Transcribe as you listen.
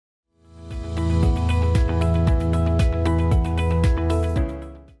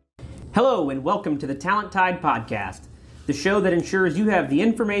Hello and welcome to the Talent Tide Podcast, the show that ensures you have the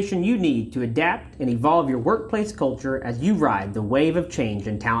information you need to adapt and evolve your workplace culture as you ride the wave of change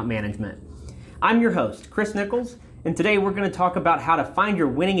in talent management. I'm your host, Chris Nichols, and today we're going to talk about how to find your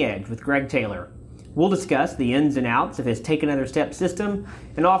winning edge with Greg Taylor. We'll discuss the ins and outs of his Take Another Step system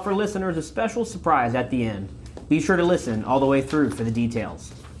and offer listeners a special surprise at the end. Be sure to listen all the way through for the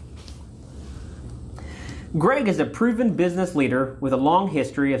details. Greg is a proven business leader with a long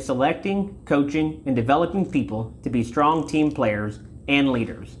history of selecting, coaching, and developing people to be strong team players and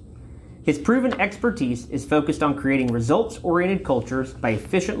leaders. His proven expertise is focused on creating results-oriented cultures by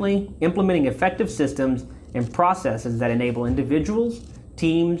efficiently implementing effective systems and processes that enable individuals,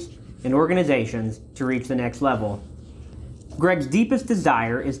 teams, and organizations to reach the next level. Greg's deepest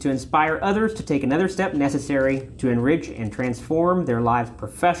desire is to inspire others to take another step necessary to enrich and transform their lives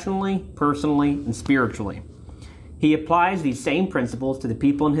professionally, personally, and spiritually. He applies these same principles to the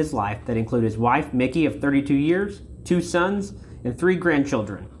people in his life that include his wife, Mickey, of 32 years, 2 sons, and 3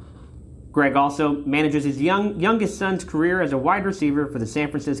 grandchildren. Greg also manages his youngest son's career as a wide receiver for the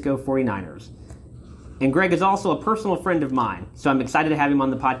San Francisco 49ers. And Greg is also a personal friend of mine, so I'm excited to have him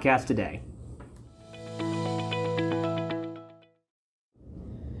on the podcast today.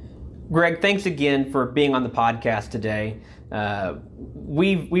 Greg, thanks again for being on the podcast today.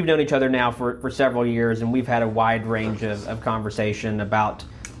 We've known each other now for several years, and we've had a wide range of conversation about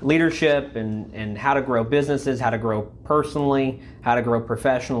leadership and how to grow businesses, how to grow personally, how to grow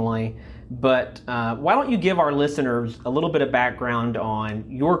professionally. But why don't you give our listeners a little bit of background on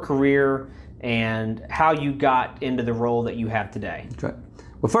your career and how you got into the role that you have today? Okay.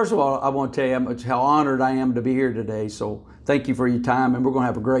 Well, first of all, I want to tell you how honored I am to be here today. So thank you for your time, and we're going to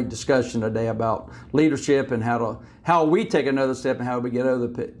have a great discussion today about leadership and how we take another step and how we get other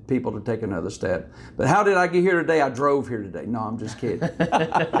people to take another step. But how did I get here today? I drove here today. No, I'm just kidding.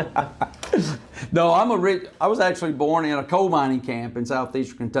 No, I was actually born in a coal mining camp in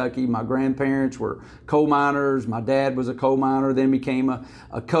southeastern Kentucky. My grandparents were coal miners. My dad was a coal miner, then became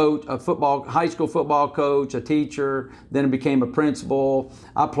a coach, high school football coach, a teacher, then became a principal.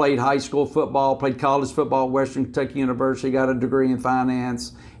 I played high school football, played college football at Western Kentucky University, got a degree in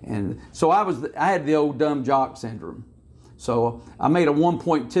finance. And so I had the old dumb jock syndrome. So I made a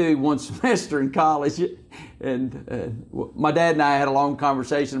 1.2 one semester in college, and my dad and I had a long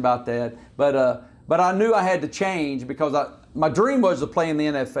conversation about that. But I knew I had to change because my dream was to play in the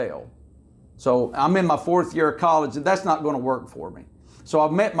NFL. So I'm in my 4th year of college, and that's not going to work for me. So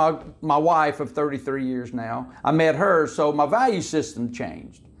I've met my wife of 33 years now. I met her, so my value system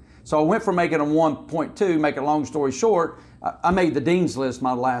changed. So I went from making a 1.2, make a long story short, I made the dean's list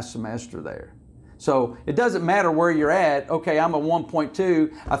my last semester there. So it doesn't matter where you're at. Okay, I'm a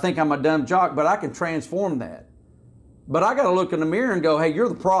 1.2. I think I'm a dumb jock, but I can transform that. But I got to look in the mirror and go, hey, you're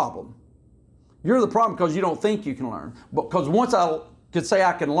the problem. You're the problem because you don't think you can learn. Because once I could say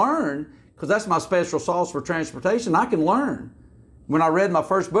I can learn, because that's my special sauce for transportation, I can learn. When I read my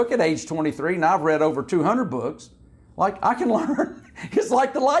first book at age 23, and I've read over 200 books, like I can learn. It's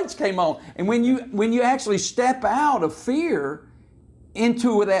like the lights came on. And when you actually step out of fear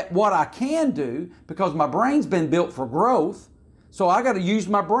into that what I can do, because my brain's been built for growth, so I got to use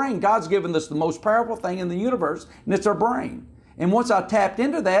my brain. God's given us the most powerful thing in the universe, and it's our brain. And once I tapped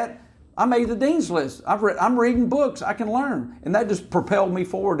into that, I made the dean's list. I'm reading books. I can learn, and that just propelled me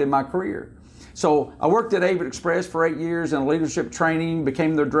forward in my career. So I worked at Avid Express for 8 years in leadership training,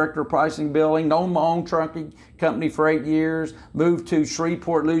 became their director of pricing and billing, owned my own trucking company for 8 years, moved to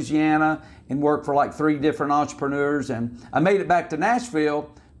Shreveport, Louisiana, and worked for like 3 different entrepreneurs. And I made it back to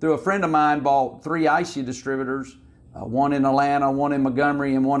Nashville through a friend of mine bought 3 icy distributors, one in Atlanta, one in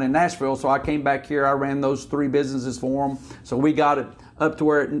Montgomery, and one in Nashville. So I came back here. I ran those 3 businesses for them. So we got it up to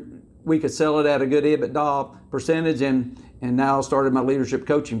where we could sell it at a good EBITDA percentage, and now I started my leadership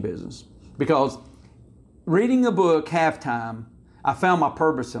coaching business. Because reading the book Halftime, I found my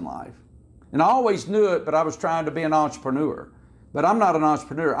purpose in life. And I always knew it, but I was trying to be an entrepreneur. But I'm not an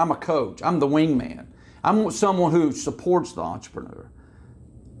entrepreneur. I'm a coach. I'm the wingman. I'm someone who supports the entrepreneur.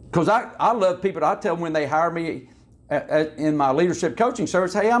 Because I love people. I tell them when they hire me in my leadership coaching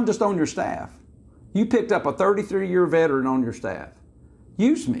service, hey, I'm just on your staff. You picked up a 33-year veteran on your staff.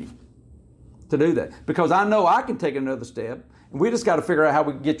 Use me to do that. Because I know I can take another step. And we just got to figure out how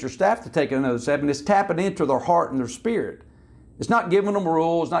we can get your staff to take another step, and it's tapping into their heart and their spirit. It's not giving them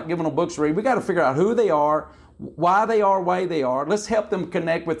rules, not giving them books to read. We got to figure out who they are, why they are, why they are. Let's help them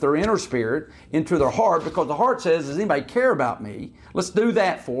connect with their inner spirit into their heart, because the heart says, does anybody care about me? Let's do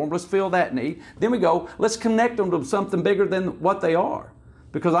that for them. Let's fill that need. Then we go, let's connect them to something bigger than what they are.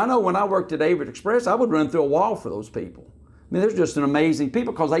 Because I know when I worked at Avid Express, I would run through a wall for those people. mean, they're just an amazing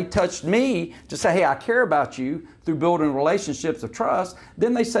people because they touched me to say, hey, I care about you through building relationships of trust.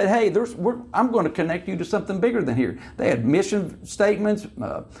 Then they said, hey, I'm going to connect you to something bigger than here. They had mission statements,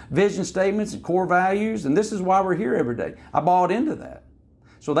 vision statements, and core values, and this is why we're here every day. I bought into that.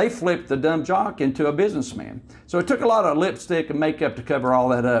 So they flipped the dumb jock into a businessman. So it took a lot of lipstick and makeup to cover all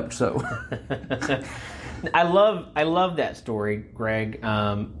that up. So I love that story, Greg.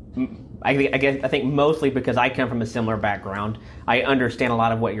 I think mostly because I come from a similar background. I understand a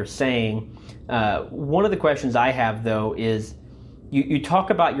lot of what you're saying. One of the questions I have, though, is you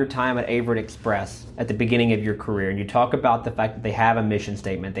talk about your time at Averitt Express at the beginning of your career, and you talk about the fact that they have a mission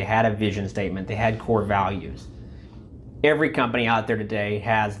statement, they had a vision statement, they had core values. Every company out there today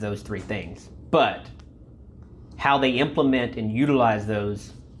has those three things, but how they implement and utilize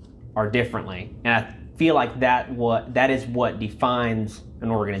those are differently. And I feel like that is what defines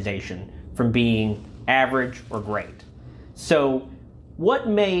an organization from being average or great. So what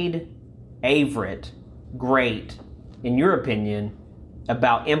made Averitt great, in your opinion,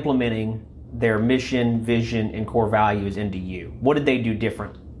 about implementing their mission, vision, and core values into you? What did they do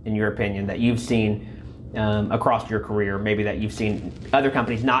different, in your opinion, that you've seen across your career, maybe that you've seen other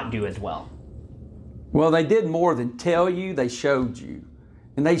companies not do as well? Well, they did more than tell you, they showed you.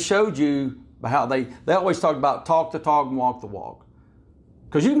 And they showed you by how they always talk about talk the talk and walk the walk.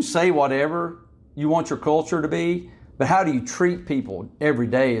 Because you can say whatever you want your culture to be, but how do you treat people every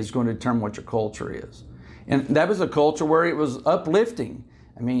day is going to determine what your culture is. And that was a culture where it was uplifting.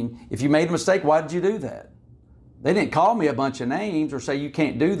 I mean, if you made a mistake, why did you do that? They didn't call me a bunch of names or say you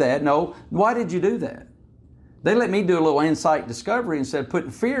can't do that. No, why did you do that? They let me do a little insight discovery instead of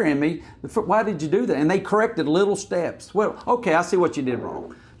putting fear in me. Why did you do that? And they corrected little steps. Well, okay, I see what you did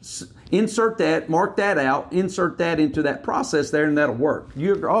wrong. Insert that, mark that out, insert that into that process there, and that'll work.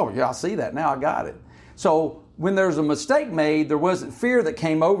 Oh, yeah, I see that. Now I got it. So when there's a mistake made, there wasn't fear that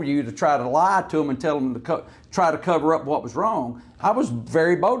came over you to try to lie to them and tell them to try to cover up what was wrong. I was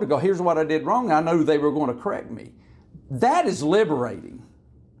very bold to go, here's what I did wrong. I knew they were going to correct me. That is liberating.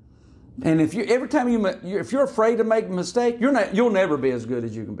 And if you're afraid to make a mistake, you'll never be as good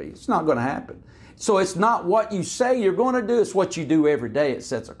as you can be. It's not going to happen. So it's not what you say you're going to do, it's what you do every day. It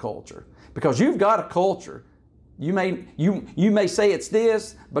sets a culture. Because you've got a culture. You may say it's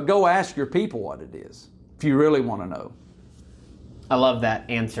this, but go ask your people what it is if you really want to know. I love that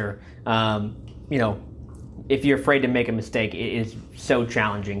answer. If you're afraid to make a mistake, it is so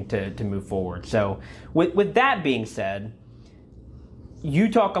challenging to move forward. So with that being said,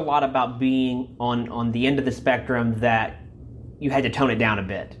 you talk a lot about being on the end of the spectrum that you had to tone it down a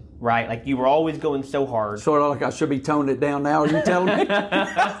bit, right? Like you were always going so hard. Sort of like I should be toning it down now, are you telling me?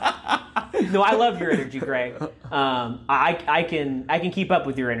 No, I love your energy, Greg. I can keep up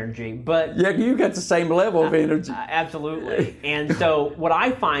with your energy, but yeah, you got the same level of energy. Absolutely. And so what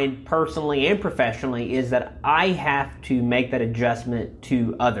I find personally and professionally is that I have to make that adjustment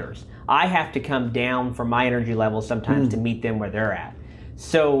to others. I have to come down from my energy level sometimes to meet them where they're at.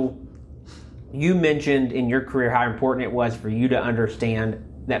 So you mentioned in your career how important it was for you to understand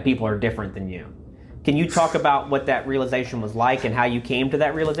that people are different than you. Can you talk about what that realization was like and how you came to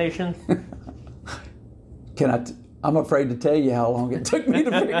that realization? I'm afraid to tell you how long it took me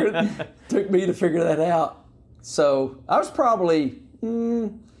to figure that out. So I was probably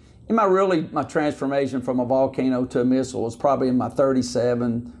my transformation from a volcano to a missile was probably in my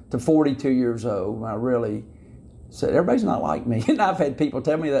 37 to 42 years old when I really said, everybody's not like me. And I've had people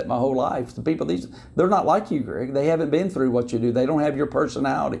tell me that my whole life. The people, they're not like you, Greg. They haven't been through what you do. They don't have your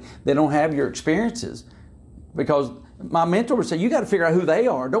personality. They don't have your experiences. Because my mentor would say, you got to figure out who they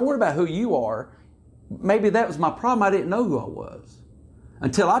are. Don't worry about who you are. Maybe that was my problem. I didn't know who I was.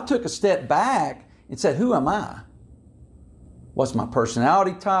 Until I took a step back and said, who am I? What's my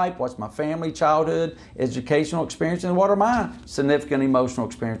personality type? What's my family, childhood, educational experience? And what are my significant emotional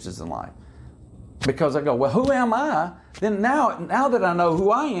experiences in life? Because I go, well, who am I? Then now that I know who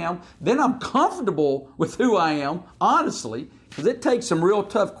I am, then I'm comfortable with who I am, honestly, because it takes some real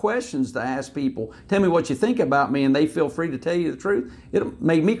tough questions to ask people, tell me what you think about me, and they feel free to tell you the truth. It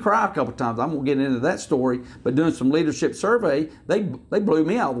made me cry a couple times. I'm going to get into that story, but doing some leadership survey, they blew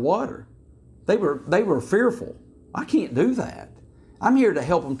me out of the water. They were fearful. I can't do that. I'm here to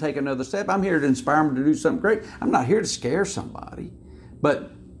help them take another step. I'm here to inspire them to do something great. I'm not here to scare somebody.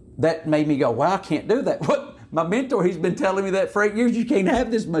 But that made me go, well, I can't do that. What? My mentor, he's been telling me that for 8 years, you can't have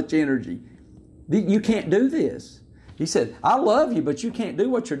this much energy. You can't do this. He said, I love you, but you can't do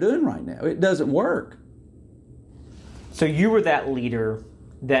what you're doing right now. It doesn't work. So you were that leader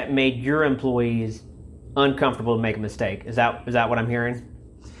that made your employees uncomfortable to make a mistake. Is that what I'm hearing?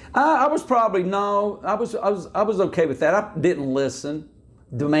 I was probably, no, I was okay with that. I didn't listen,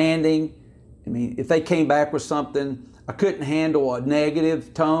 demanding. I mean, if they came back with something, I couldn't handle a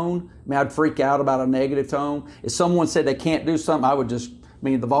negative tone. I mean, I'd freak out about a negative tone. If someone said they can't do something,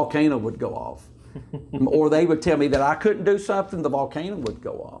 the volcano would go off. Or they would tell me that I couldn't do something, the volcano would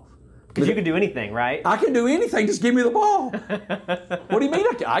go off. Because you can do anything, right? I can do anything, just give me the ball. What do you mean?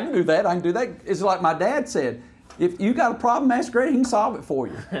 I can do that, I can do that. It's like my dad said, if you got a problem, ask Greg, he can solve it for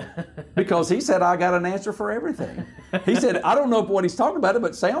you. Because he said, I got an answer for everything. He said, I don't know what he's talking about,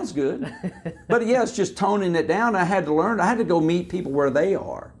 but it sounds good. But yeah, it's just toning it down. I had to learn, I had to go meet people where they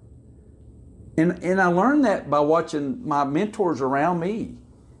are. And I learned that by watching my mentors around me.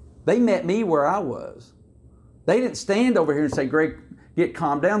 They met me where I was. They didn't stand over here and say, Greg, get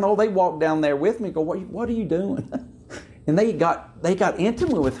calmed down. No, they walked down there with me and go, what are you doing? And they got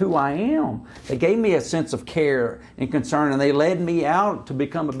intimate with who I am. They gave me a sense of care and concern, and they led me out to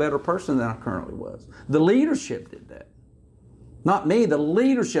become a better person than I currently was. The leadership did that. Not me, the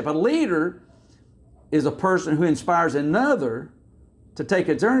leadership. A leader is a person who inspires another to take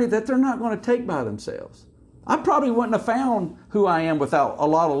a journey that they're not going to take by themselves. I probably wouldn't have found who I am without a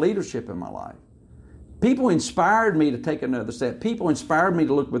lot of leadership in my life. People inspired me to take another step. People inspired me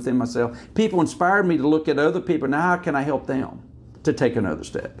to look within myself. People inspired me to look at other people. Now, how can I help them to take another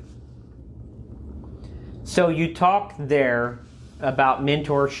step? So you talked there about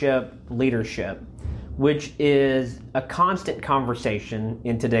mentorship, leadership, which is a constant conversation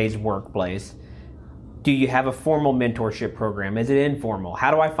in today's workplace. Do you have a formal mentorship program? Is it informal? How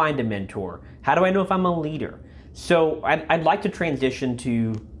do I find a mentor? How do I know if I'm a leader? So I'd like to transition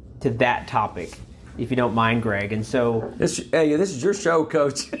to that topic, if you don't mind, Greg. And so, this is your show,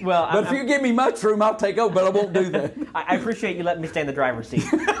 Coach. Well, but if you give me much room, I'll take over. But I won't do that. I appreciate you letting me stay in the driver's seat.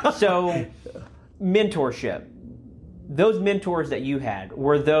 So, mentorship. Those mentors that you had,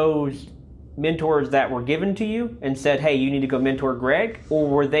 were those mentors that were given to you and said, "Hey, you need to go mentor Greg," or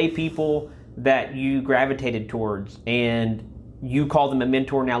were they people that you gravitated towards and you call them a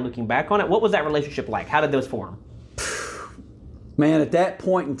mentor now looking back on it? What was that relationship like? How did those form? Man, at that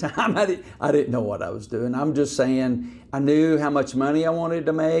point in time, I didn't know what I was doing. I'm just saying, I knew how much money I wanted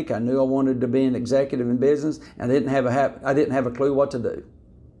to make. I knew I wanted to be an executive in business. And I didn't have a clue what to do.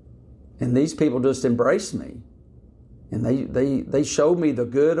 And these people just embraced me. And they showed me the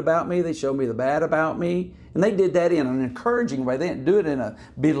good about me. They showed me the bad about me. And they did that in an encouraging way. They didn't do it in a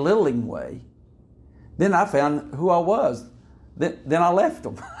belittling way. Then I found who I was. Then I left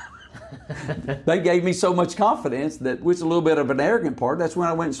them. They gave me so much confidence which is a little bit of an arrogant part. That's when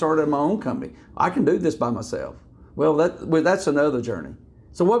I went and started my own company. I can do this by myself. Well, that's another journey.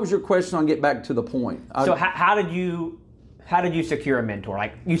 So what was your question? I'll get back to the point. So how did you secure a mentor?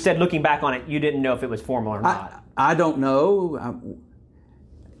 Like you said, looking back on it, you didn't know if it was formal or not. I don't know.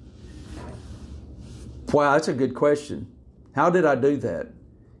 Wow, that's a good question. How did I do that?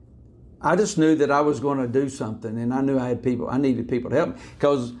 I just knew that I was going to do something, and I knew I needed people to help me.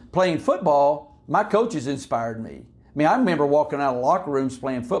 Because playing football, my coaches inspired me. I mean, I remember walking out of locker rooms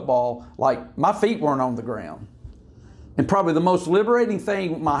playing football, like my feet weren't on the ground. And probably the most liberating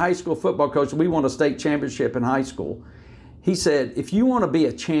thing, my high school football coach, we won a state championship in high school. He said, if you want to be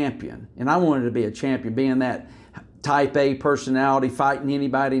a champion, and I wanted to be a champion, being that type A personality, fighting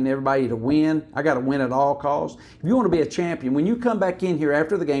anybody and everybody to win. I got to win at all costs. If you want to be a champion, when you come back in here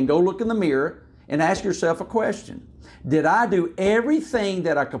after the game, go look in the mirror and ask yourself a question. Did I do everything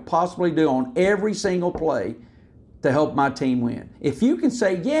that I could possibly do on every single play to help my team win? If you can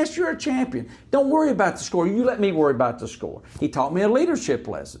say, yes, you're a champion, don't worry about the score. You let me worry about the score. He taught me a leadership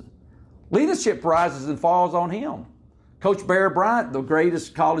lesson. Leadership rises and falls on him. Coach Bear Bryant, the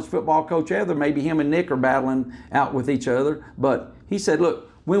greatest college football coach ever, maybe him and Nick are battling out with each other, but he said, look,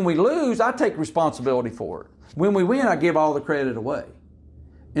 when we lose, I take responsibility for it. When we win, I give all the credit away.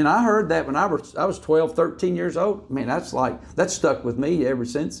 And I heard that when I was 12, 13 years old. Man, that stuck with me ever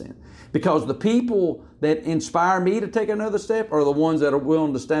since then. Because the people that inspire me to take another step are the ones that are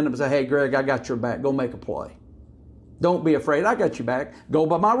willing to stand up and say, hey, Greg, I got your back. Go make a play. Don't be afraid. I got your back. Go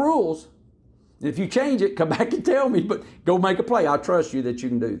by my rules. If you change it, come back and tell me, but go make a play. I trust you that you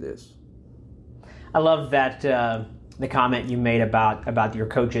can do this. I love that the comment you made about your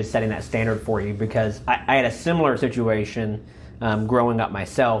coaches setting that standard for you, because I had a similar situation growing up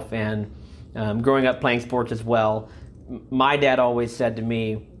myself, and growing up playing sports as well. My dad always said to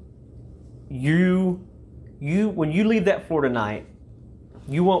me, you when you leave that floor tonight,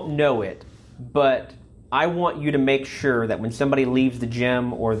 you won't know it, but I want you to make sure that when somebody leaves the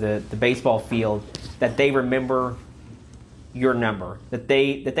gym or the baseball field, that they remember your number, that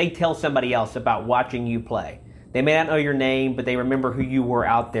they tell somebody else about watching you play, They may not know your name, but they remember who you were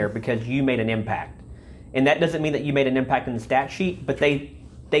out there because you made an impact. And that doesn't mean that you made an impact in the stat sheet, but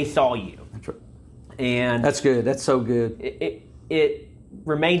they saw you. That's right. And that's good. That's so good. It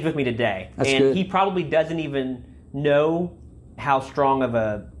remains with me today. That's and good. He probably doesn't even know how strong of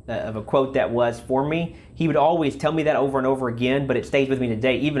a quote that was for me. He would always tell me that over and over again, but it stays with me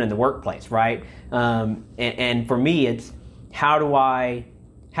today, even in the workplace, right? And for me, it's how do I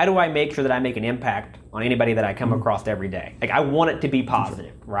make sure that I make an impact on anybody that I come across every day? Like, I want it to be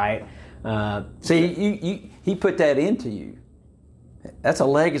positive, right? See, he put that into you. That's a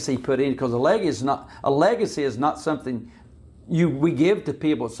legacy put in, because a legacy is not something we give to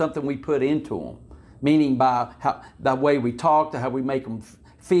people. It's something we put into them. Meaning by the way we talk, to how we make them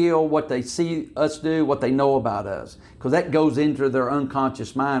feel, what they see us do, what they know about us. Because that goes into their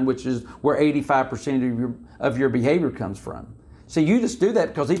unconscious mind, which is where 85% of your behavior comes from. So you just do that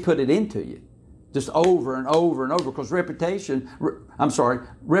because he put it into you. Just over and over and over. Because repetition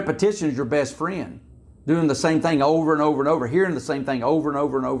is your best friend. Doing the same thing over and over and over, hearing the same thing over and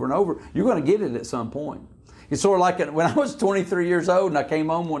over and over and over, you're going to get it at some point. It's sort of like when I was 23 years old and I came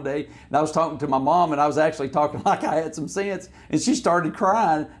home one day and I was talking to my mom, and I was actually talking like I had some sense, and she started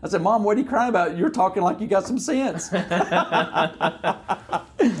crying. I said, "Mom, what are you crying about? You're talking like you got some sense." I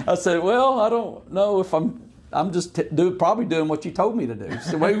said, "Well, I don't know if I'm just probably doing what you told me to do." She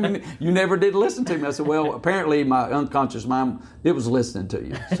said, "Well, you never did listen to me." I said, "Well, apparently my unconscious mind, it was listening to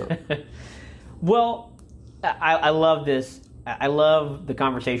you." So. Well, I love this. I love the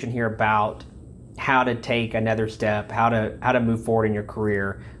conversation here about how to take another step, how to move forward in your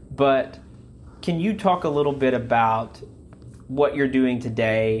career. But can you talk a little bit about what you're doing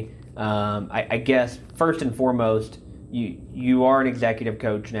today? I guess first and foremost, you are an executive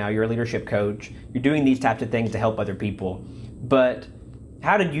coach now. You're a leadership coach. You're doing these types of things to help other people. But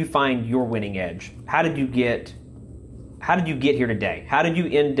how did you find your winning edge? How did you get here today? How did you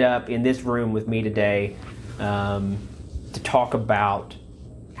end up in this room with me today to talk about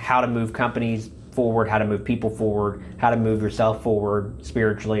how to move companies forward, how to move people forward, how to move yourself forward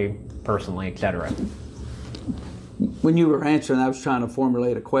spiritually, personally, etc.? When you were answering, I was trying to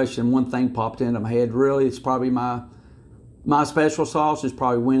formulate a question. One thing popped into my head. Really, it's probably my special sauce is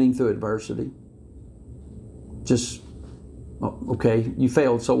probably winning through adversity. Just, okay, you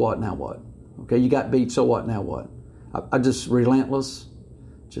failed, so what, now what? Okay, you got beat, so what, now what? I just relentless.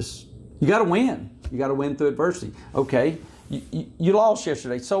 Just, you got to win. You got to win through adversity. Okay, you lost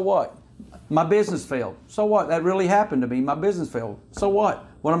yesterday, so what? My business failed. So what? That really happened to me. My business failed. So what?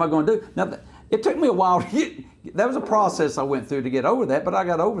 What am I going to do? Now, it took me a while to get, that was a process I went through to get over that, but I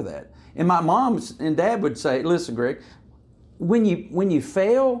got over that. And my mom and dad would say, "Listen, Greg, when you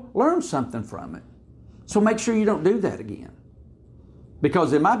fail, learn something from it. So make sure you don't do that again."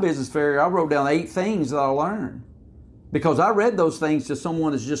 Because in my business failure, I wrote down 8 things that I learned. Because I read those things to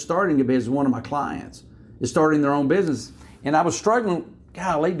someone that's just starting a business. One of my clients is starting their own business. And I was struggling,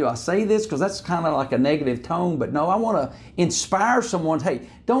 golly, do I say this? Because that's kind of like a negative tone. But no, I want to inspire someone. Hey,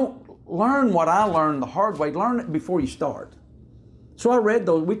 don't learn what I learned the hard way. Learn it before you start. So I read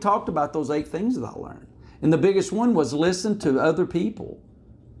those. We talked about those 8 things that I learned. And the biggest one was listen to other people.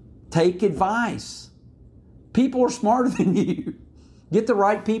 Take advice. People are smarter than you. Get the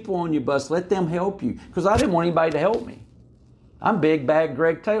right people on your bus. Let them help you. Because I didn't want anybody to help me. I'm big bad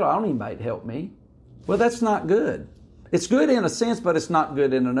Greg Taylor. I don't need anybody to help me. Well, that's not good. It's good in a sense, but it's not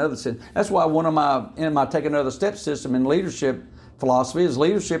good in another sense. That's why one of my Take Another Step system in leadership philosophy is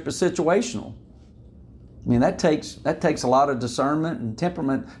leadership is situational. I mean, that takes a lot of discernment and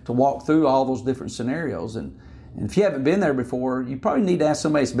temperament to walk through all those different scenarios. And if you haven't been there before, you probably need to ask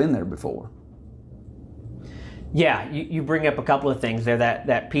somebody that's been there before. Yeah, you bring up a couple of things there.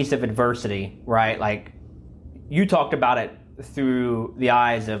 That piece of adversity, right? Like, you talked about it through the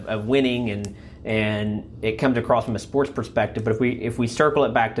eyes of winning, and it comes across from a sports perspective. But if we circle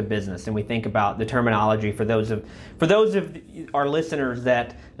it back to business and we think about the terminology for those of our listeners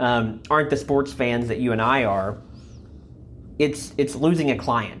that aren't the sports fans that you and I are, it's losing a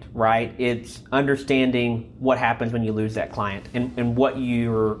client, right? It's understanding what happens when you lose that client and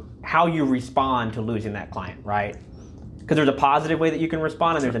how you respond to losing that client, right? Because there's a positive way that you can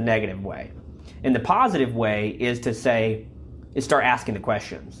respond and there's a negative way. And the positive way is to start asking the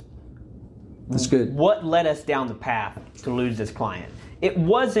questions. That's good. What led us down the path to lose this client? It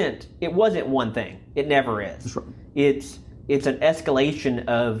wasn't one thing. It never is. That's right. It's an escalation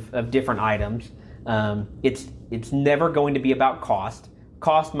of different items. It's never going to be about cost.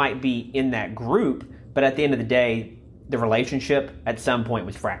 Cost might be in that group, but at the end of the day, the relationship at some point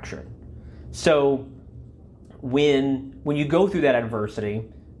was fractured. So when you go through that adversity,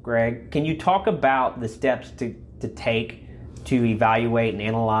 Greg. Can you talk about the steps to take to evaluate and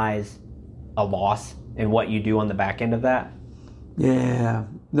analyze a loss and what you do on the back end of that? Yeah,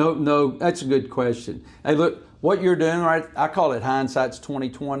 no, that's a good question. Hey, look, what you're doing, right? I call it hindsight's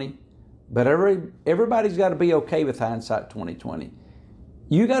 2020, but everybody's got to be okay with hindsight 2020.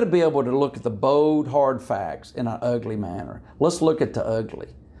 You got to be able to look at the bold, hard facts in an ugly manner. Let's look at the ugly.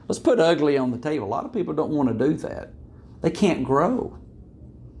 Let's put ugly on the table. A lot of people don't want to do that. They can't grow.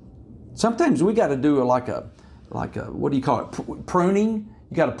 Sometimes we got to do like a what do you call it? Pruning.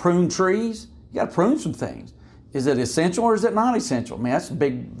 You got to prune trees. You got to prune some things. Is it essential or is it not essential? I mean, that's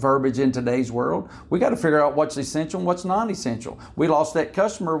big verbiage in today's world. We got to figure out what's essential and what's non-essential. We lost that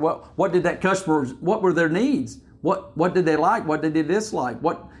customer. What did that customer? What were their needs? What did they like? What did they dislike?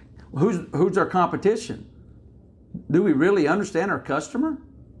 Who's our competition? Do we really understand our customer?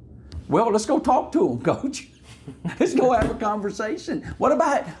 Well, let's go talk to them, Coach. Let's go have a conversation. What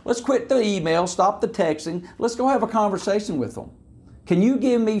about, let's quit the email, stop the texting. Let's go have a conversation with them. Can you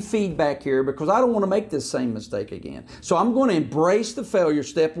give me feedback here? Because I don't want to make this same mistake again. So I'm going to embrace the failure,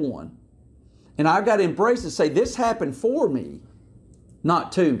 step one. And I've got to embrace it, say this happened for me,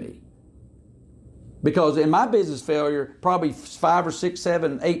 not to me. Because in my business failure, probably 5 or 6,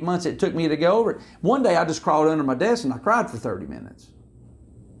 7, 8 months it took me to go over it. One day I just crawled under my desk and I cried for 30 minutes.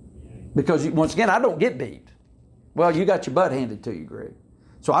 Because once again, I don't get beat. Well, you got your butt handed to you, Greg.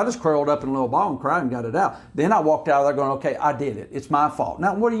 So I just curled up in a little ball and cried and got it out. Then I walked out of there going, okay, I did it. It's my fault.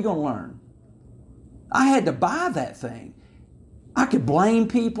 Now, what are you going to learn? I had to buy that thing. I could blame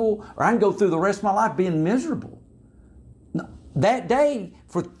people or I can go through the rest of my life being miserable. That day,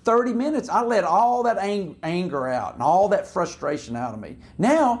 for 30 minutes, I let all that anger out and all that frustration out of me.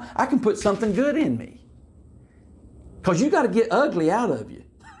 Now, I can put something good in me. Because you got to get ugly out of you.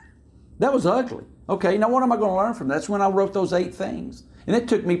 That was ugly. Okay, now what am I going to learn from that? That's when I wrote those 8 things. And it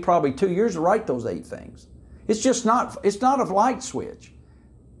took me probably 2 years to write those 8 things. It's not a light switch.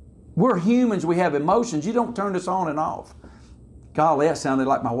 We're humans, we have emotions. You don't turn this on and off. Golly, that sounded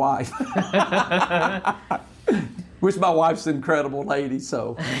like my wife. Which my wife's an incredible lady,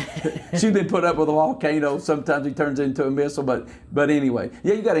 so she's been put up with a volcano. Sometimes he turns into a missile, but anyway.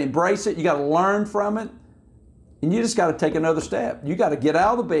 Yeah, you got to embrace it. You got to learn from it. And you just got to take another step. You got to get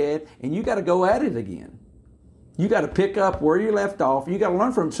out of the bed and you got to go at it again. You got to pick up where you left off. You got to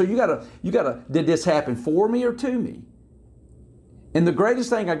learn from it. So you got to, did this happen for me or to me? And the greatest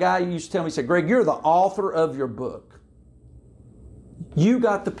thing a guy used to tell me, he said, Greg, you're the author of your book. You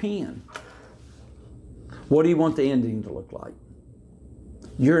got the pen. What do you want the ending to look like?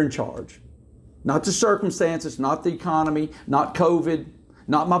 You're in charge. Not the circumstances, not the economy, not COVID,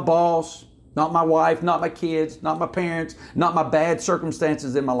 not my boss, not my wife, not my kids, not my parents, not my bad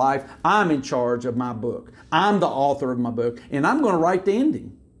circumstances in my life. I'm in charge of my book. I'm the author of my book, and I'm going to write the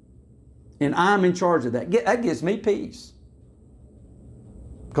ending. And I'm in charge of that. That gives me peace.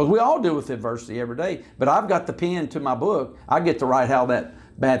 Because we all deal with adversity every day, but I've got the pen to my book. I get to write how that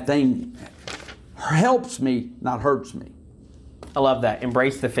bad thing helps me, not hurts me. I love that.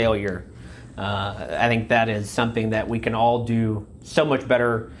 Embrace the failure. I think that is something that we can all do so much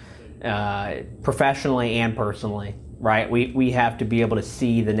better professionally and personally, right? We have to be able to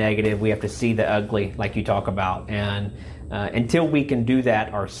see the negative. We have to see the ugly, like you talk about. And until we can do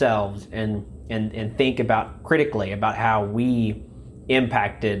that ourselves and think about critically about how we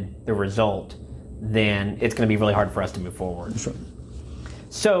impacted the result, then it's going to be really hard for us to move forward. That's right.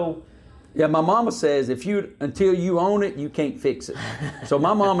 So, yeah, my mama says until you own it, you can't fix it. So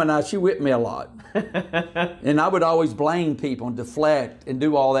my mom and I, she whipped me a lot. And I would always blame people and deflect and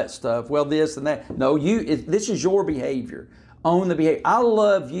do all that stuff. Well, this and that. No, this is your behavior. Own the behavior. I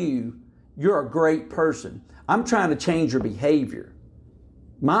love you. You're a great person. I'm trying to change your behavior.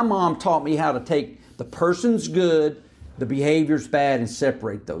 My mom taught me how to take the person's good, the behavior's bad, and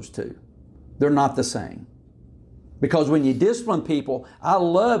separate those two. They're not the same. Because when you discipline people, I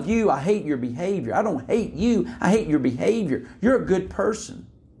love you, I hate your behavior. I don't hate you, I hate your behavior. You're a good person.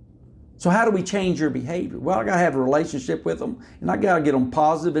 So how do we change your behavior? Well, I got to have a relationship with them, and I got to get them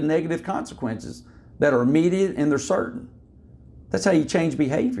positive and negative consequences that are immediate and they're certain. That's how you change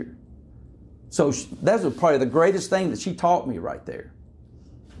behavior. So that was probably the greatest thing that she taught me right there.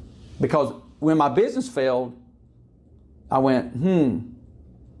 Because when my business failed, I went,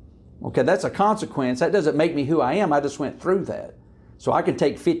 okay, that's a consequence. That doesn't make me who I am. I just went through that. So I can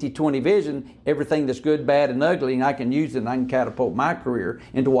take 50-20 vision, everything that's good, bad, and ugly, and I can use it and I can catapult my career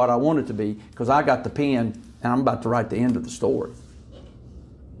into what I want it to be because I got the pen and I'm about to write the end of the story.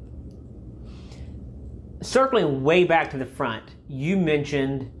 Circling way back to the front, you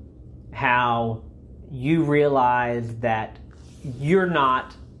mentioned how you realized that you're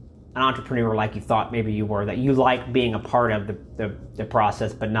not an entrepreneur like you thought maybe you were, that you like being a part of the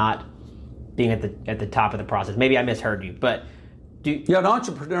process, but not being at the top of the process. Maybe I misheard you, but yeah, an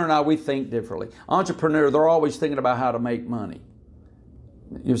entrepreneur and I, we think differently. Entrepreneur, they're always thinking about how to make money.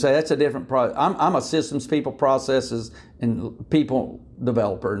 You say that's a different process. I'm a systems, people, processes, and people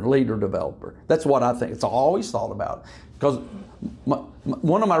developer and leader developer. That's what I think. It's always thought about. Because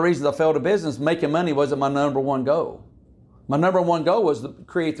one of my reasons I failed a business, making money wasn't my number one goal. My number one goal was to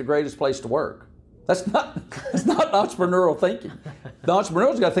create the greatest place to work. That's not entrepreneurial thinking. The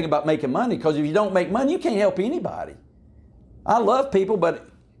entrepreneur's got to think about making money, because if you don't make money, you can't help anybody. I love people, but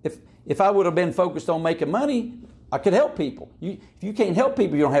if I would have been focused on making money, I could help people. If you can't help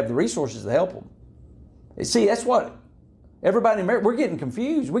people, you don't have the resources to help them. See, that's what everybody in America, we're getting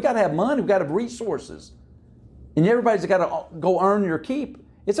confused. We got to have money, we got to have resources. And everybody's got to go earn your keep.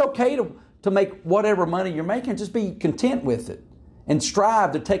 It's okay to make whatever money you're making, just be content with it. And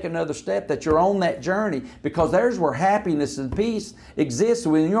strive to take another step, that you're on that journey, because there's where happiness and peace exists,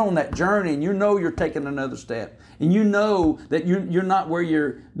 when you're on that journey and you know you're taking another step, and you know that you're not where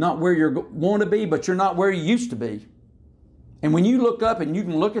you want to be, but you're not where you used to be. And when you look up and you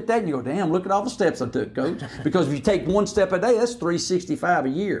can look at that and you go, damn, look at all the steps I took, Coach. Because if you take one step a day, that's 365 a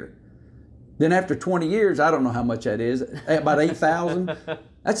year. Then after 20 years, I don't know how much that is, about 8,000.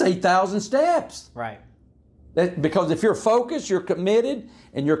 That's 8,000 steps. Right. Because if you're focused, you're committed,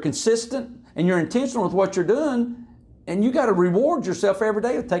 and you're consistent, and you're intentional with what you're doing, and you got to reward yourself every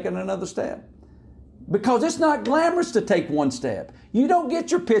day with taking another step. Because it's not glamorous to take one step. You don't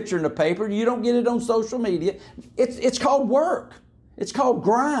get your picture in the paper. You don't get it on social media. It's called work. It's called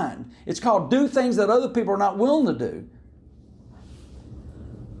grind. It's called do things that other people are not willing to do.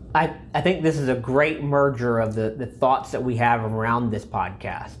 I think this is a great merger of the thoughts that we have around this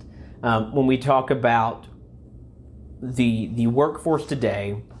podcast. When we talk about the workforce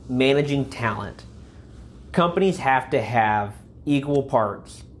today, managing talent, companies have to have equal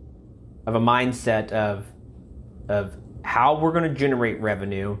parts of a mindset of how we're going to generate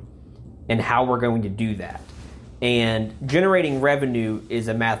revenue and how we're going to do that. And generating revenue is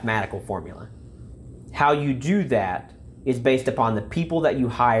a mathematical formula. How you do that is based upon the people that you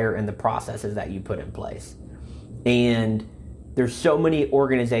hire and the processes that you put in place. And there's so many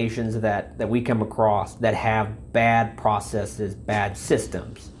organizations that we come across that have bad processes, bad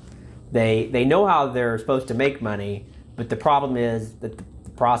systems. They know how they're supposed to make money, but the problem is that the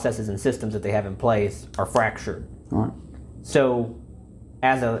processes and systems that they have in place are fractured. All right. So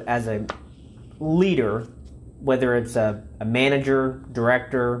as a leader, whether it's a manager,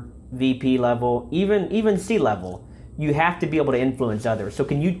 director, VP level, even C level, you have to be able to influence others. So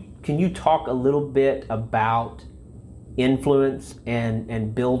can you talk a little bit about influence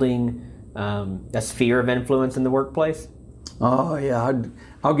and building a sphere of influence in the workplace? Oh yeah,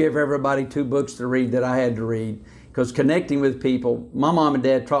 I'll give everybody 2 books to read that I had to read, because connecting with people, my mom and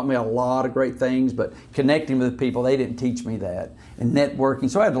dad taught me a lot of great things, but connecting with people, they didn't teach me that. And networking,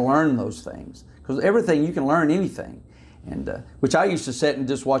 so I had to learn those things, because everything, you can learn anything. And which I used to sit and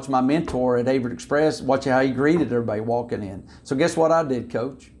just watch my mentor at Averitt Express, watch how he greeted everybody walking in. So guess what I did,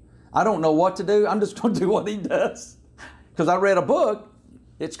 Coach? I don't know what to do. I'm just going to do what he does. Because I read a book.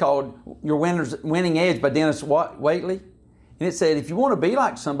 It's called Your Winning Edge by Dennis Waitley. And it said, if you want to be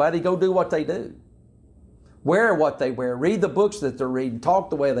like somebody, go do what they do. Wear what they wear. Read the books that they're reading. Talk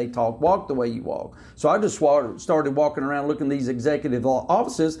the way they talk. Walk the way you walk. So I just started walking around looking at these executive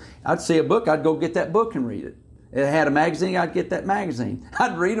offices. I'd see a book. I'd go get that book and read it. It had a magazine. I'd get that magazine.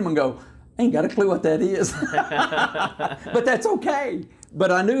 I'd read them and go, I ain't got a clue what that is. But that's okay.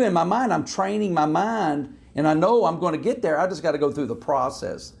 But I knew in my mind, I'm training my mind, and I know I'm going to get there. I just got to go through the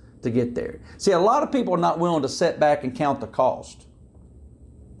process to get there. See, a lot of people are not willing to sit back and count the cost.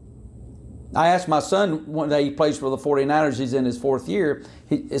 I asked my son one day, he plays for the 49ers, he's in his 4th year,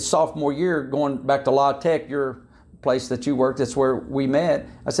 his sophomore year, going back to Louisiana Tech, your place that you worked, that's where we met.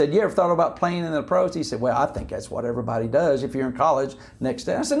 I said, you ever thought about playing in the pros? He said, well, I think that's what everybody does if you're in college next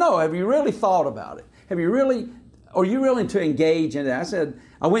day. I said, no, have you really thought about it? Are you willing to engage in it? I said,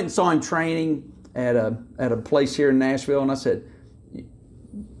 I went and saw him training at a place here in Nashville, and I said,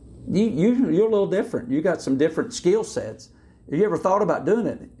 you're a little different. You got some different skill sets. Have you ever thought about doing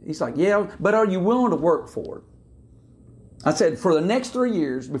it? He's like, yeah, but are you willing to work for it? I said, for the next 3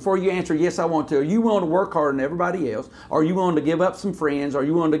 years, before you answer, yes, I want to, are you willing to work harder than everybody else? Are you willing to give up some friends? Are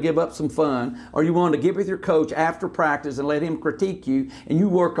you willing to give up some fun? Are you willing to get with your coach after practice and let him critique you, and you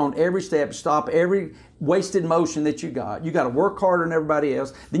work on every step, stop every wasted motion that you got? You got to work harder than everybody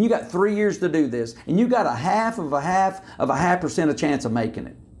else. Then you got 3 years to do this, and you got a half of a half percent of chance of making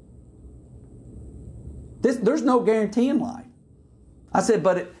it. There's no guarantee in life. I said,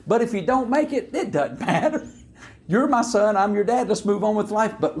 but if you don't make it, it doesn't matter. You're my son, I'm your dad, let's move on with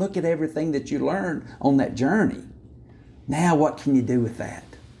life. But look at everything that you learned on that journey. Now what can you do with that?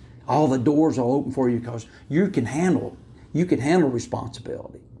 All the doors will open for you because you can handle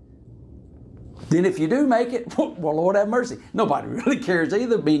responsibility. Then if you do make it, well, Lord have mercy. Nobody really cares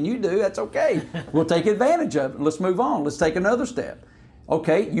either. Me and you do, that's okay. We'll take advantage of it. Let's move on. Let's take another step.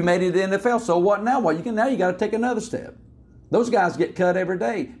 Okay, you made it in the NFL, so what now? Well, now you got to take another step. Those guys get cut every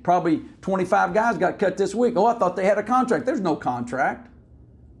day. Probably 25 guys got cut this week. Oh, I thought they had a contract. There's no contract.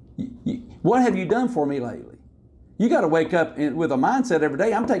 What have you done for me lately? You got to wake up with a mindset every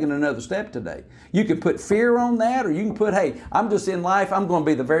day. I'm taking another step today. You can put fear on that, or you can put, hey, I'm just in life. I'm going to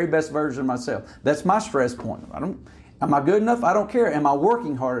be the very best version of myself. That's my stress point. Am I good enough? I don't care. Am I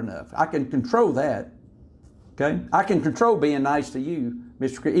working hard enough? I can control that. Okay? I can control being nice to you,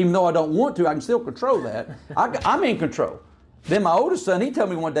 Mr. Chris. Even though I don't want to, I can still control that. I'm in control. Then my oldest son, he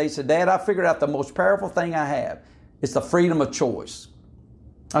told me one day, he said, Dad, I figured out the most powerful thing I have. It's the freedom of choice.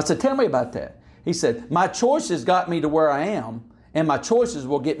 I said, tell me about that. He said, my choices got me to where I am, and my choices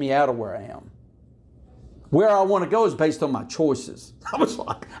will get me out of where I am. Where I want to go is based on my choices.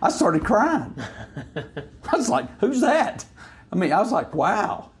 I started crying. I was like, who's that? I was like,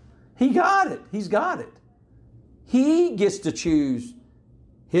 wow. He got it. He's got it. He gets to choose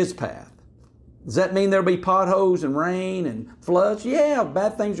his path. Does that mean there'll be potholes and rain and floods? Yeah,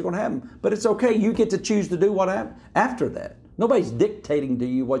 bad things are going to happen. But it's okay. You get to choose to do what happens after that. Nobody's dictating to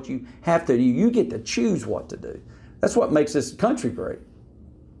you what you have to do. You get to choose what to do. That's what makes this country great.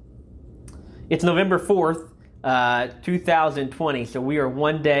 It's November 4th, 2020, so we are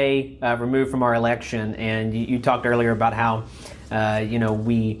one day removed from our election. And you talked earlier about how,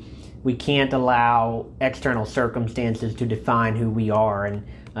 we can't allow external circumstances to define who we are. And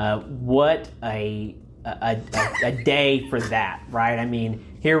what a day for that, right? I mean,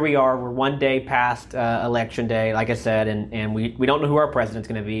 here we are, we're one day past election day, like I said, and we don't know who our president's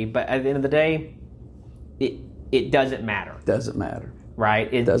going to be, but at the end of the day, it doesn't matter. Doesn't matter.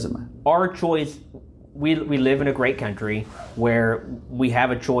 Right? It doesn't matter. Our choice, we live in a great country where we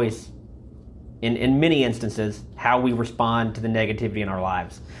have a choice in many instances how we respond to the negativity in our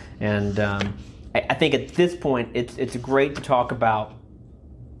lives. And I think at this point, it's great to talk about.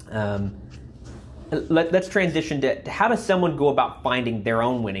 Let's transition to how does someone go about finding their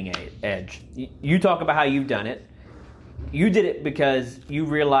own winning edge? You talk about how you've done it. You did it because you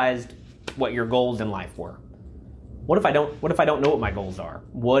realized what your goals in life were. What if I don't know what my goals are?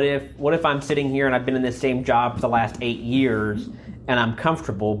 What if I'm sitting here and I've been in this same job for the last 8 years and I'm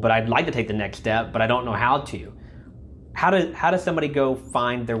comfortable, but I'd like to take the next step, but I don't know how to? How does somebody go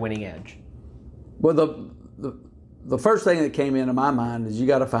find their winning edge? Well, the first thing that came into my mind is you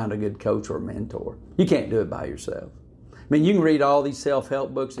got to find a good coach or mentor. You can't do it by yourself. I mean, you can read all these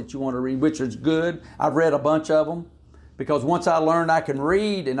self-help books that you want to read, which is good. I've read a bunch of them because once I learned I can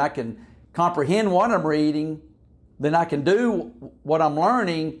read and I can comprehend what I'm reading, then I can do what I'm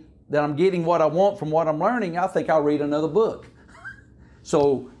learning, that I'm getting what I want from what I'm learning, I think I'll read another book.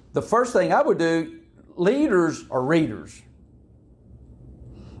 So the first thing I would do, leaders are readers.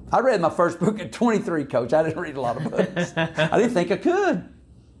 I read my first book at 23, Coach. I didn't read a lot of books. I didn't think I could.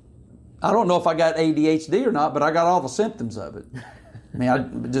 I don't know if I got ADHD or not, but I got all the symptoms of it. I mean,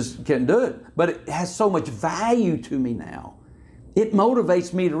 I just couldn't do it. But it has so much value to me now. It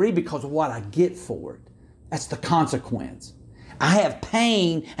motivates me to read because of what I get for it. That's the consequence. I have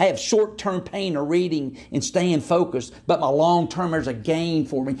pain. I have short-term pain of reading and staying focused, but my long-term, there's a gain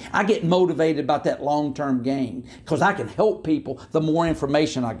for me. I get motivated about that long-term gain because I can help people the more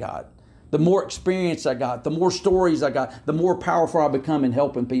information I got, the more experience I got, the more stories I got, the more powerful I become in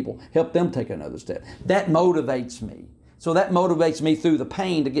helping people, help them take another step. That motivates me. So that motivates me through the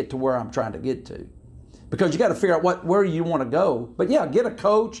pain to get to where I'm trying to get to. Because you got to figure out where you want to go. But yeah, get a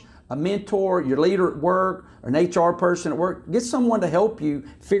coach, a mentor, your leader at work, or an HR person at work. Get someone to help you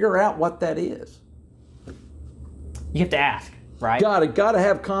figure out what that is. You have to ask, right? Got to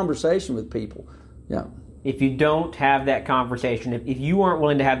have conversation with people. Yeah. If you don't have that conversation, if you aren't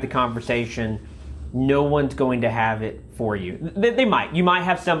willing to have the conversation, no one's going to have it for you. They might. You might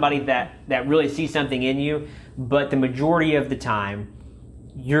have somebody that really sees something in you, but the majority of the time,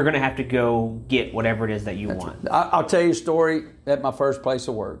 you're going to have to go get whatever it is that you want. I'll tell you a story at my first place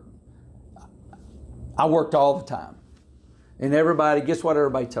of work. I worked all the time. And guess what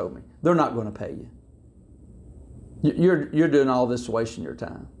everybody told me? They're not going to pay you. You're doing all this wasting your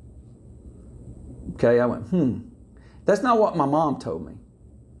time. Okay, I went, That's not what my mom told me.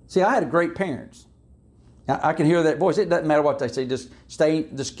 See, I had great parents. I can hear that voice. It doesn't matter what they say. Just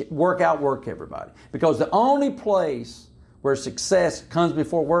work, everybody. Because the only place where success comes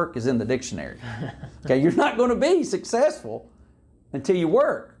before work is in the dictionary. Okay, you're not going to be successful until you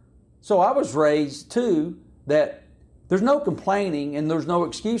work. So I was raised too that there's no complaining and there's no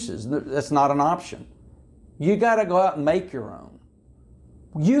excuses. That's not an option. You got to go out and make your own.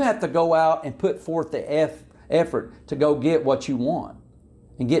 You have to go out and put forth the effort to go get what you want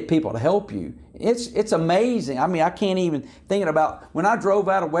and get people to help you. It's amazing. I mean, I can't even think about when I drove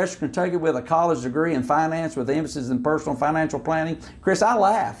out of Western Kentucky with a college degree in finance with emphasis in personal financial planning. Chris, I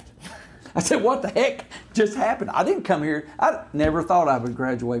laughed. I said, what the heck just happened? I didn't come here. I never thought I would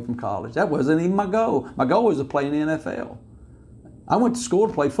graduate from college. That wasn't even my goal. My goal was to play in the NFL. I went to school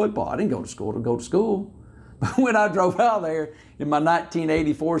to play football. I didn't go to school to go to school. But when I drove out there in my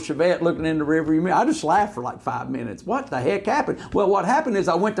 1984 Chevette looking in the rearview mirror, I just laughed for like 5 minutes. What the heck happened? Well, what happened is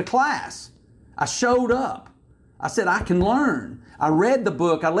I went to class. I showed up. I said, I can learn. I read the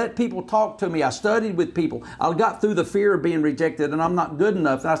book. I let people talk to me. I studied with people. I got through the fear of being rejected and I'm not good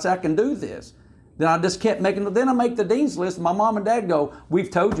enough. And I said, I can do this. Then I just kept making, then I make the dean's list. And my mom and dad go, we've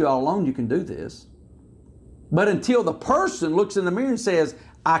told you all along you can do this. But until the person looks in the mirror and says,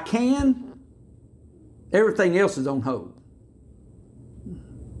 I can, everything else is on hold.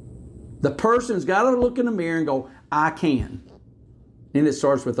 The person's got to look in the mirror and go, I can. And it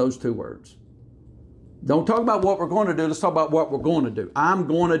starts with those two words. Don't talk about what we're going to do. Let's talk about what we're going to do. I'm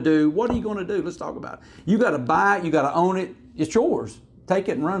going to do. What are you going to do? Let's talk about it. You got to buy it. You got to own it. It's yours. Take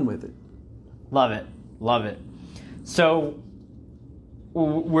it and run with it. Love it. Love it. So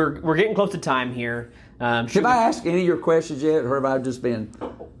we're getting close to time here. Have I asked any of your questions yet, or have I just been?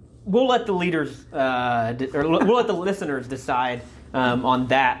 We'll let the leaders, or we'll let the listeners decide on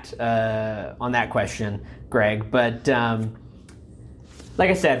that question, Greg. But like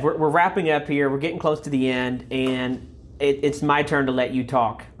I said, we're wrapping up here. We're getting close to the end, and it's my turn to let you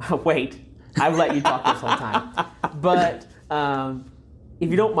talk. Wait, I've let you talk this whole time. But if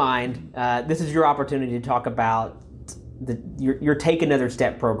you don't mind, this is your opportunity to talk about your Take Another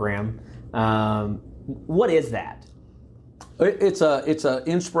Step program. What is that? It's a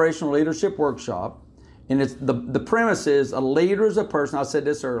inspirational leadership workshop, and it's the premise is a leader is a person. I said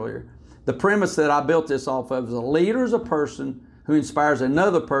this earlier. The premise that I built this off of is a leader is a person who inspires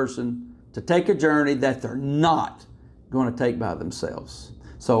another person to take a journey that they're not going to take by themselves.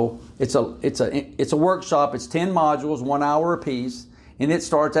 So it's a workshop. It's 10 modules, 1 hour apiece, and it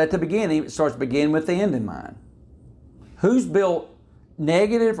starts at the beginning. It starts begin with the end in mind. Who's built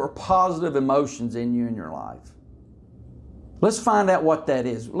negative or positive emotions in you in your life? Let's find out what that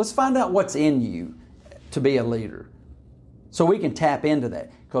is. Let's find out what's in you to be a leader, so we can tap into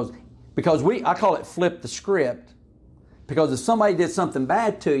that. Because I call it flip the script. Because if somebody did something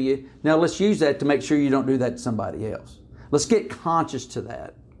bad to you, now let's use that to make sure you don't do that to somebody else. Let's get conscious to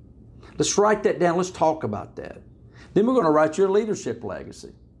that. Let's write that down. Let's talk about that. Then we're going to write your leadership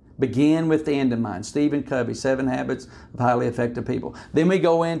legacy. Begin with the end in mind. Stephen Covey, 7 Habits of Highly Effective People. Then we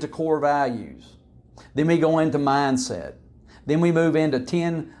go into core values. Then we go into mindset. Then we move into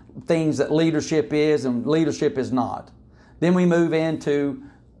 10 things that leadership is and leadership is not. Then we move into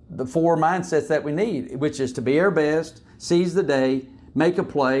the 4 mindsets that we need, which is to be our best, seize the day, make a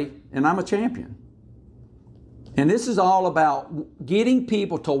play, and I'm a champion. And this is all about getting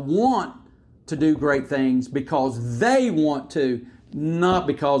people to want to do great things because they want to, not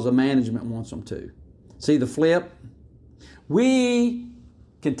because the management wants them to. See the flip? We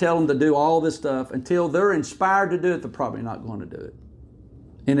can tell them to do all this stuff until they're inspired to do it, they're probably not going to do it.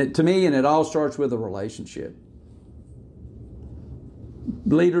 And it all starts with a relationship.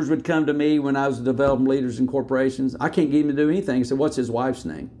 Leaders would come to me when I was developing leaders in corporations. I can't get him to do anything. I said, what's his wife's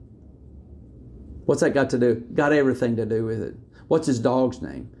name? What's that got to do? Got everything to do with it. What's his dog's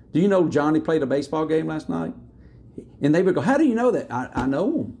name? Do you know Johnny played a baseball game last night? And they would go, how do you know that? I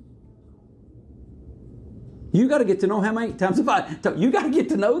know him. You got to get to know how many times you got to get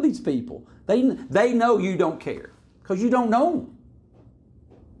to know these people. They know you don't care because you don't know them.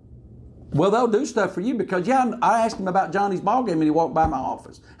 Well, they'll do stuff for you because, I asked him about Johnny's ball game and he walked by my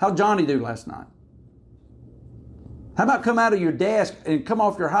office. How'd Johnny do last night? How about come out of your desk and come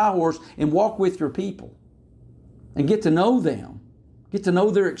off your high horse and walk with your people and get to know them, get to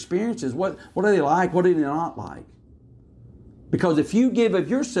know their experiences. What are they like? What are they not like? Because if you give of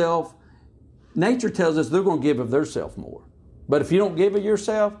yourself, nature tells us they're going to give of themselves more. But if you don't give of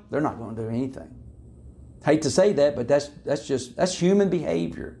yourself, they're not going to do anything. Hate to say that, but that's human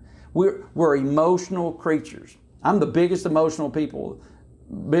behavior. We're emotional creatures. I'm the biggest emotional person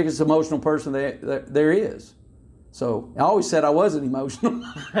there is. So I always said I wasn't emotional.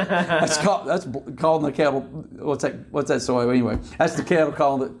 That's calling the kettle. What's that? So anyway, that's the kettle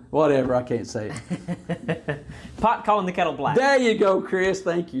calling it whatever. I can't say it. Pot calling the kettle black. There you go, Chris.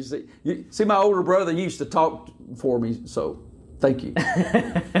 Thank you. See, my older brother used to talk for me, so thank you.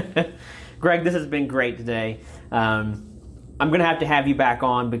 Greg, this has been great today. I'm going to have you back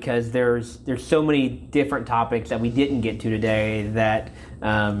on because there's so many different topics that we didn't get to today that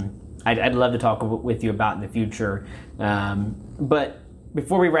I'd love to talk with you about in the future. But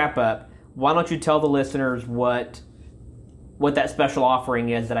before we wrap up, why don't you tell the listeners what that special offering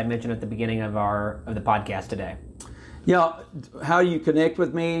is that I mentioned at the beginning of the podcast today? Yeah, how you connect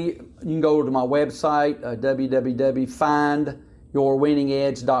with me, you can go to my website,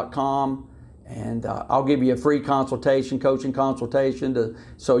 www.findyourwinningedge.com, and I'll give you a free consultation, coaching consultation,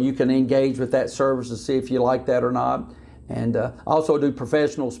 so you can engage with that service to see if you like that or not. And I also do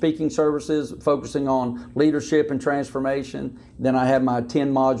professional speaking services focusing on leadership and transformation. Then I have my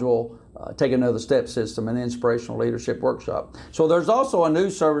 10-module Take Another Step system and inspirational leadership workshop. So there's also a new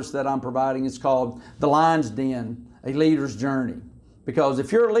service that I'm providing. It's called The Lion's Den, A Leader's Journey. Because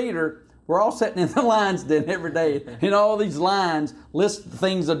if you're a leader, we're all sitting in the lion's den every day. And all these lines list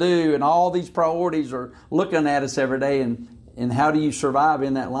things to do, and all these priorities are looking at us every day. And how do you survive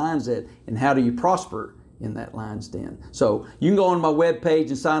in that lion's den? And how do you prosper in that lion's den? So you can go on my webpage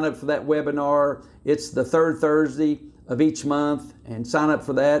and sign up for that webinar. It's the third Thursday of each month, and sign up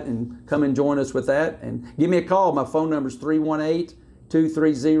for that and come and join us with that. And give me a call. My phone number is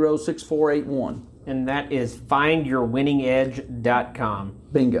 318-230-6481. And that is findyourwinningedge.com.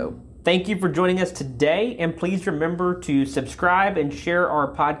 Bingo. Thank you for joining us today, and please remember to subscribe and share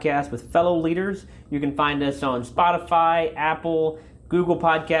our podcast with fellow leaders. You can find us on Spotify, Apple, Google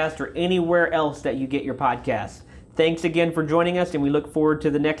Podcast, or anywhere else that you get your podcasts. Thanks again for joining us, and we look forward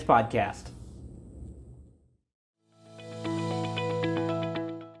to the next podcast.